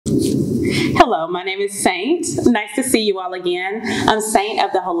Hello, my name is Saint. Nice to see you all again. I'm Saint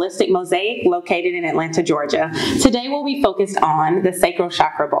of the Holistic Mosaic located in Atlanta, Georgia. Today we'll be focused on the Sacral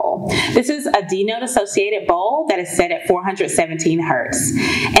Chakra bowl. This is a D-note associated bowl that is set at 417 hertz.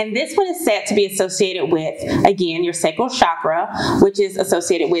 And this one is set to be associated with, again, your sacral chakra, which is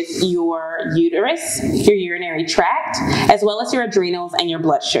associated with your uterus, your urinary tract, as well as your adrenals and your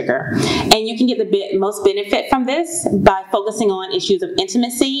blood sugar. And you can get the most benefit from this by focusing on issues of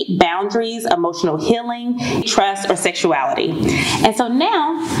intimacy, boundaries, emotional healing, trust, or sexuality. And so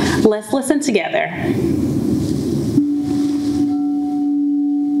now, let's listen together.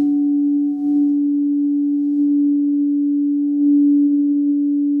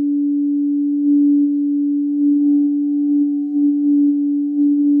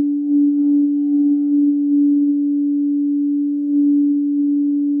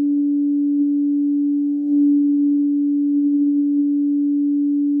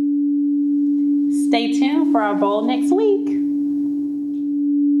 Stay tuned for our bowl next week.